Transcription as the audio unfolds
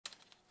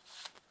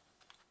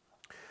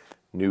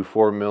New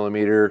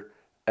 4mm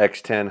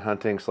X-10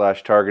 hunting /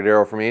 target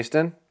arrow from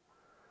Easton.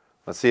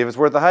 Let's see if it's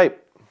worth the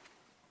hype.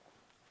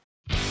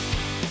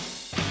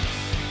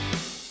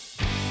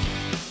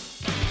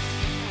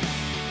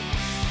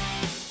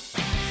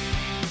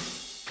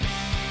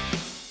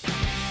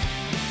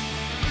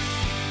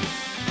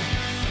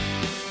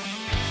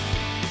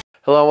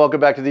 Hello and welcome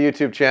back to the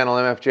YouTube channel.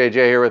 MFJJ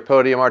here with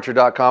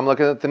PodiumArcher.com,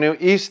 looking at the new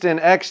Easton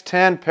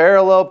X-10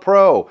 Parallel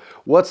Pro.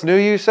 What's new,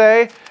 you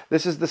say?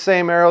 This is the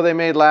same arrow they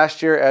made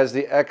last year as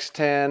the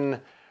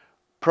X-10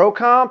 Pro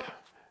Comp,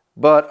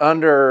 but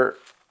under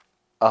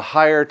a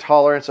higher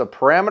tolerance of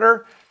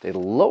parameter. They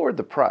lowered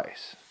the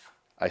price.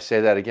 I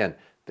say that again.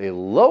 They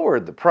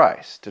lowered the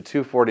price to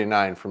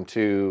 $249 from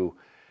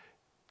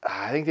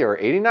I think they were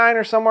 $89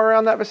 or somewhere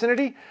around that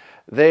vicinity.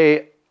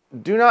 They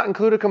do not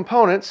include a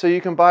component, so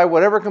you can buy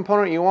whatever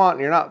component you want,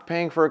 and you're not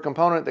paying for a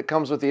component that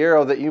comes with the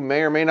arrow that you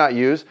may or may not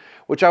use,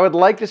 which I would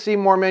like to see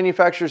more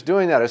manufacturers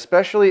doing that,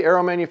 especially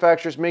arrow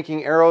manufacturers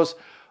making arrows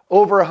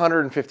over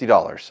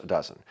 $150 a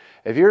dozen.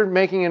 If you're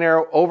making an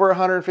arrow over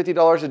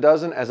 $150 a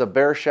dozen as a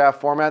bare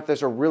shaft format,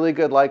 there's a really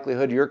good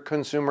likelihood your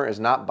consumer is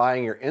not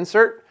buying your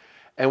insert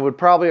and would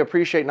probably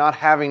appreciate not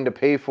having to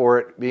pay for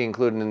it being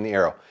included in the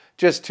arrow.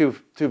 Just two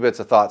bits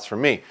of thoughts from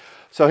me.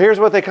 So here's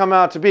what they come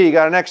out to be. You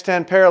got an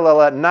X-10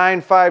 Parallel at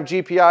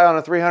 9.5 GPI on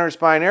a 300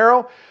 spine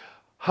arrow,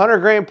 100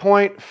 grain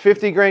point,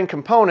 50 grain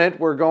component.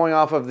 We're going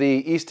off of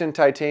the Easton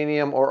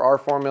titanium or our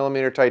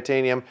 4mm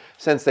titanium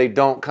since they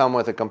don't come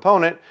with a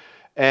component.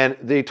 And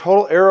the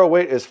total arrow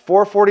weight is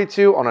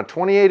 442 on a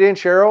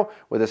 28-inch arrow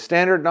with a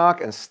standard nock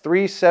and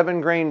 3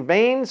 7-grain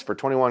vanes for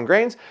 21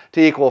 grains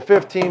to equal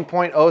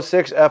 15.06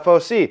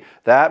 FOC.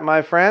 That,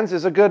 my friends,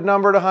 is a good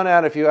number to hunt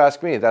at if you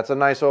ask me. That's a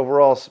nice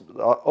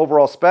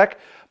overall spec.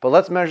 But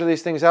let's measure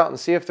these things out and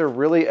see if they're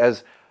really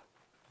as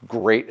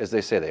great as they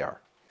say they are.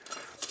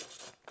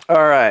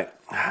 All right.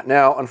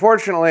 Now,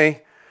 unfortunately,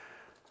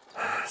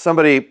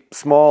 somebody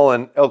small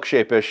and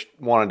elk-shape-ish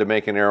wanted to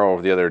make an arrow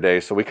the other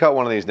day, so we cut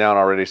one of these down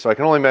already, so I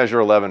can only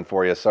measure 11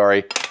 for you.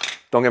 Sorry.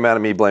 Don't get mad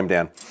at me. Blame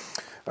Dan.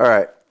 All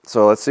right.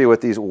 So let's see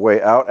what these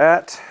weigh out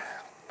at.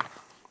 Let's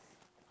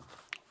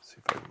see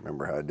if I can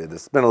remember how I did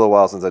this. It's been a little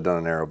while since I've done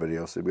an arrow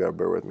video, so you got to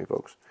bear with me,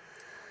 folks.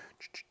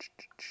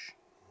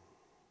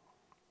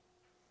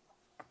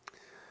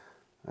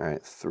 All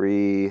right,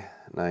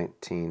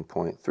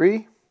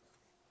 319.3.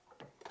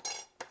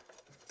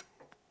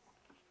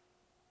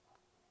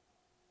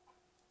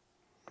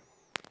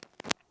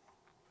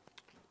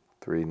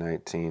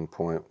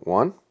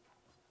 319.1.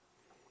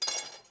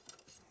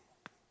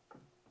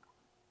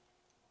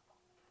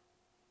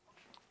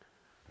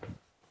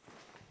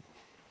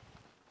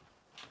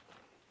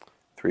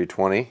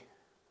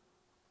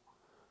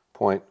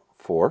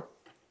 320.4.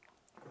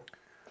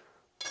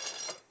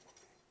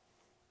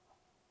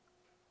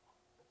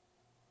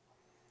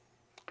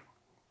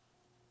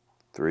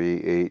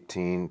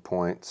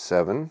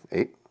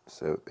 318.78,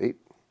 so 8,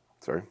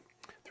 sorry,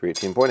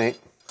 318.8,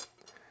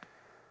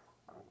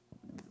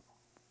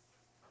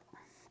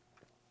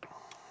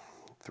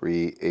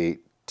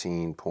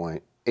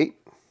 318.8,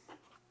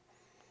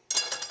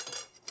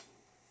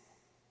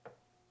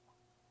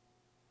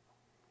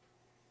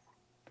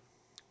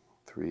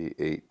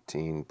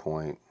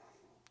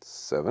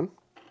 318.7.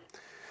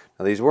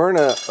 Now these weren't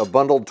a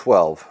bundled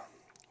 12,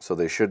 so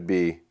they should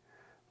be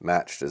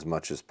matched as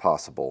much as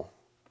possible.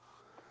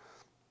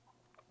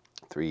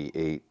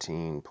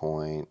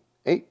 318.8.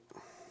 I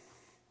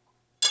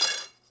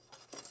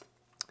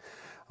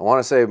want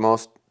to say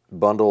most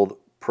bundled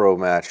pro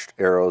matched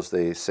arrows,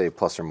 they say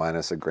plus or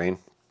minus a grain.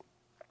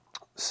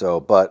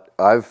 So, but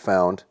I've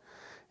found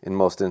in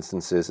most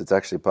instances it's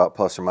actually about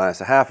plus or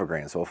minus a half a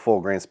grain, so a full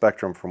grain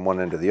spectrum from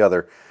one end to the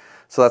other.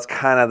 So that's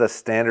kind of the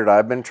standard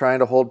I've been trying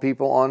to hold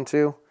people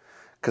onto,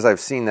 because I've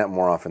seen that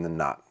more often than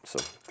not. So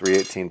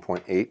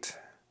 318.8.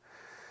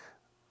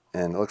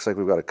 And it looks like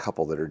we've got a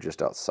couple that are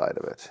just outside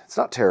of it. It's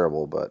not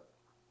terrible, but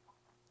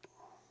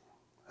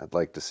I'd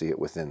like to see it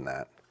within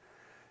that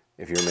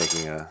if you're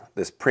making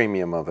this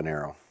premium of an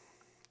arrow.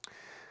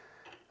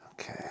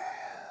 Okay,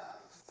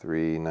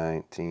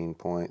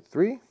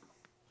 319.3.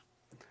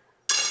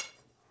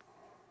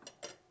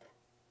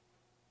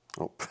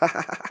 Oh,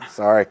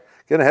 sorry.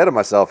 Getting ahead of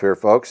myself here,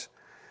 folks.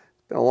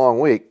 It's been a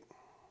long week.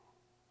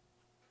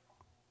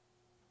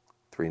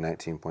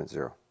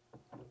 319.0.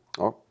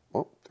 Oh,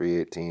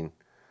 318.8.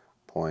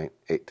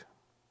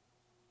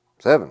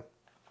 7.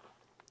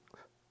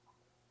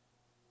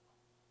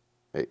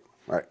 8.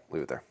 All right,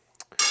 leave it there.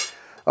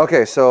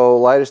 Okay, so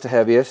lightest to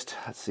heaviest.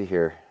 Let's see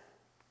here.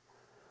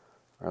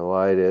 Our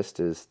lightest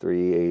is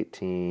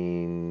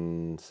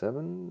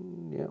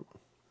 318.7. Yep.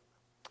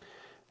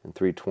 And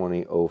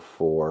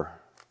 320.04.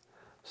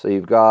 So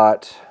you've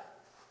got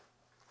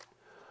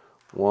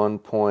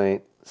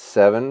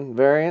 1.7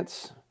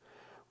 variance,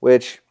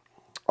 which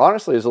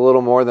honestly is a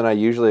little more than I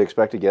usually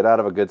expect to get out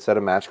of a good set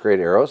of match grade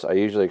arrows. I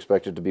usually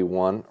expect it to be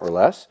 1 or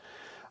less.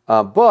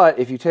 But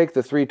if you take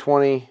the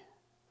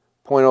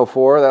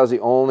 320.04, that was the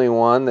only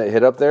one that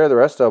hit up there. The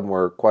rest of them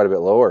were quite a bit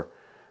lower.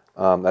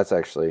 That's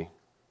actually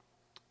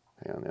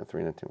Hang on, yeah,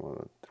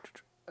 319.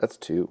 That's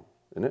 2,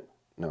 isn't it?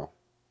 No,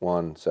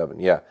 1, 7.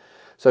 Yeah.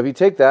 So if you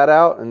take that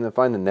out and then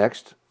find the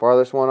next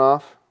farthest one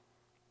off,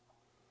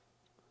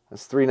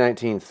 that's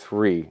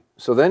 319.3.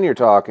 So then you're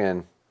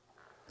talking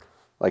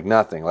like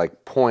nothing,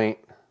 like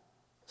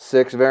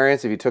 0.6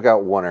 variance if you took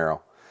out one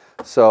arrow.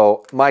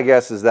 So my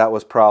guess is that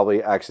was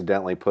probably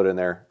accidentally put in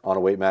there on a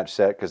weight match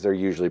set because they're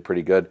usually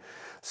pretty good.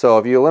 So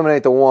if you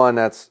eliminate the 1,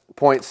 that's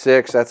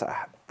 0.6. That's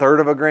a third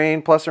of a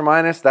grain plus or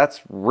minus.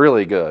 That's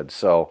really good.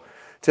 So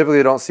typically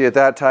you don't see it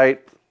that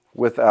tight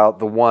without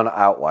the 1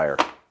 outlier.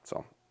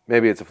 So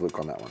maybe it's a fluke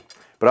on that one.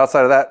 But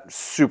outside of that,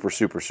 super,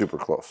 super, super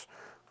close.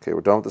 Okay,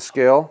 we're done with the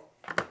scale.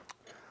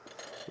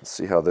 Let's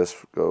see how this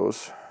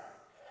goes.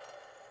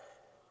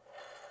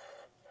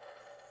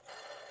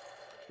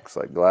 Looks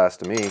like glass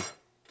to me.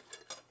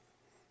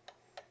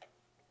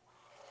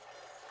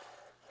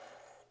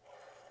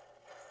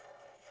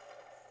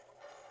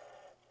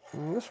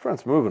 This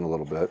front's moving a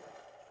little bit.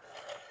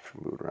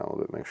 Should move it around a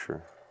little bit, make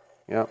sure.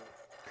 Yep.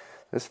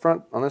 This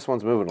front on this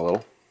one's moving a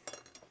little.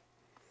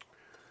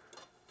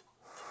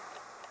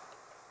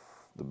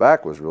 The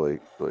back was really,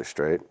 really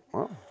straight.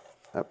 Well,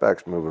 that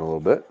back's moving a little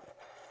bit.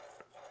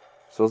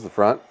 So's the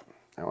front.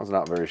 That one's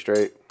not very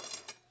straight.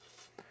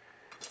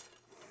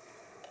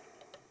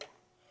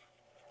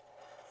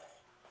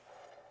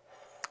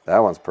 That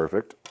one's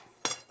perfect.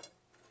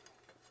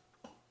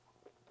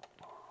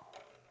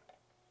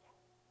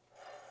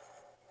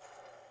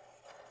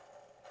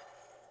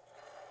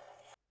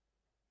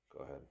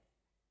 Go ahead.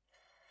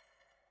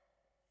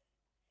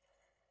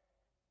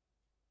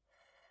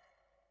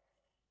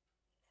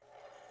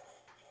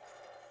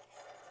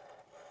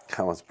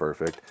 That one's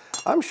perfect.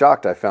 I'm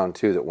shocked I found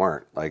 2 that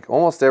weren't. Like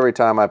almost every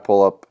time I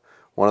pull up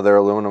one of their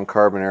aluminum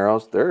carbon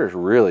arrows, they're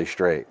really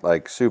straight,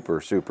 like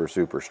super, super,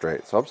 super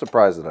straight. So I'm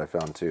surprised that I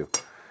found 2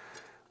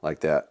 like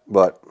that.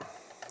 But,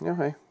 you know,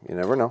 hey, you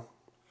never know.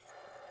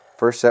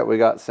 First set we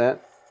got sent,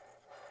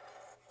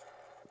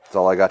 that's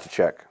all I got to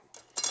check.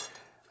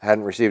 I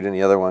hadn't received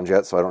any other ones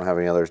yet, so I don't have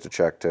any others to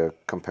check to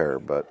compare,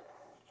 but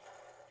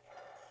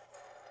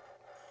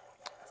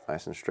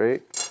nice and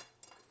straight.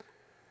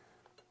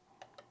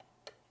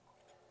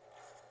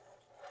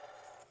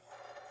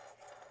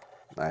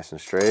 Nice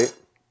and straight.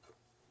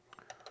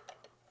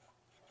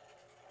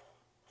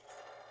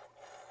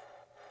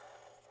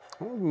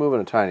 I'm moving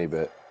a tiny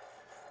bit.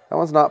 That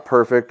one's not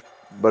perfect,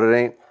 but it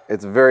ain't,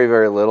 it's very,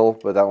 very little,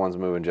 but that one's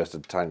moving just a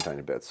tiny,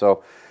 tiny bit.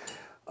 So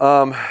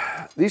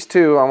these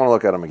 2, I want to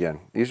look at them again.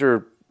 These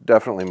are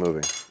definitely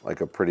moving,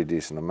 like a pretty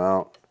decent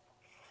amount.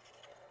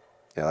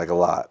 Yeah, like a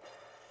lot.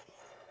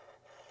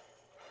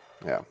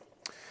 Yeah.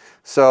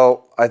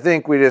 So I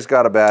think we just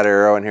got a bad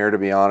arrow in here, to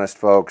be honest,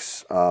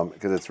 folks,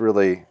 because it's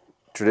really,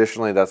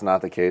 traditionally that's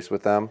not the case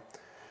with them.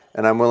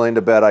 And I'm willing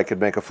to bet I could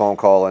make a phone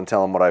call and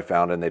tell them what I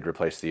found and they'd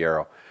replace the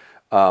arrow.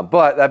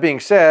 But that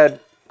being said,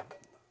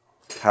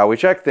 how we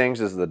check things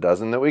is the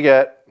dozen that we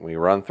get, we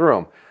run through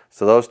them.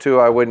 So those 2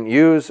 I wouldn't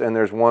use, and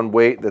there's one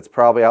weight that's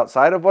probably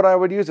outside of what I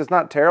would use. It's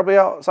not terribly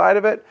outside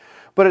of it,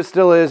 but it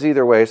still is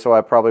either way, so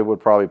I would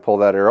pull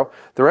that arrow.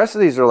 The rest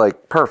of these are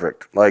like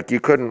perfect. Like you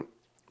couldn't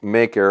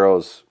make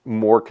arrows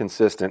more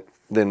consistent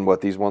than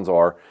what these ones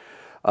are.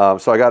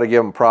 So I got to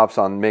give them props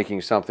on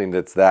making something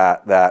that's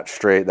that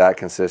straight, that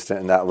consistent,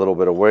 and that little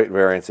bit of weight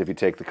variance if you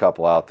take the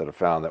couple out that I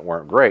found that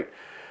weren't great.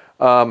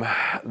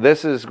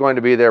 This is going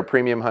to be their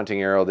premium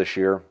hunting arrow this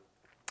year.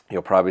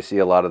 You'll probably see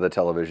a lot of the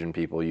television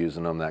people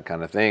using them, that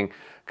kind of thing,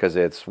 because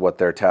it's what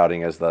they're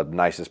touting as the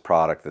nicest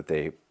product that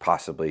they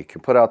possibly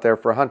can put out there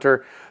for a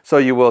hunter. So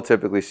you will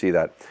typically see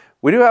that.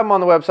 We do have them on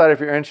the website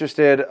if you're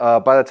interested.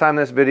 By the time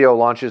this video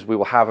launches, we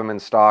will have them in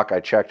stock. I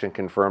checked and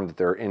confirmed that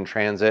they're in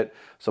transit.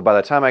 So by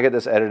the time I get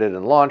this edited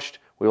and launched,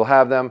 we will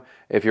have them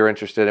if you're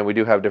interested. And we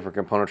do have different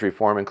componentry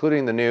for them,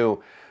 including the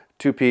new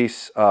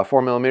 2-piece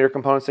 4mm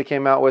components they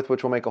came out with,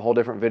 which will make a whole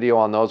different video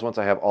on those once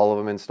I have all of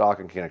them in stock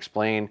and can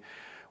explain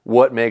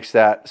what makes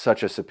that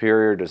such a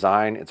superior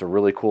design. It's a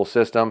really cool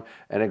system,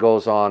 and it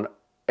goes on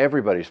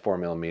everybody's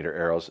 4mm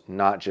arrows,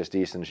 not just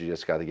Easton's. You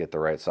just got to get the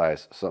right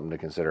size, something to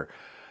consider.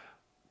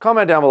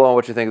 Comment down below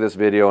what you think of this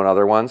video and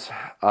other ones.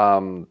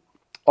 All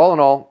in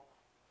all,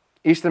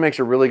 Easton makes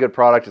a really good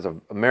product. It's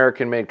an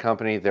American-made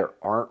company. There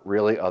aren't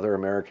really other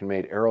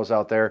American-made arrows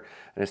out there,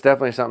 and it's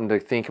definitely something to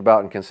think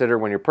about and consider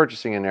when you're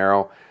purchasing an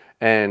arrow.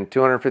 And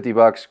 250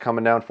 bucks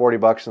coming down 40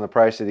 bucks in the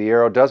price of the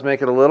arrow does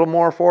make it a little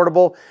more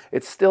affordable.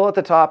 It's still at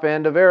the top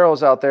end of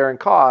arrows out there in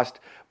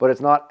cost, but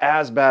it's not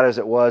as bad as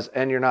it was,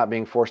 and you're not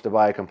being forced to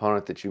buy a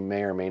component that you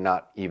may or may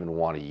not even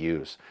want to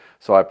use.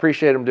 So I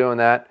appreciate them doing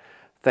that.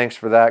 Thanks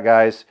for that,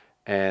 guys,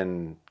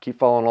 and keep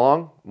following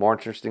along. More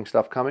interesting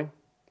stuff coming.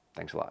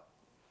 Thanks a lot.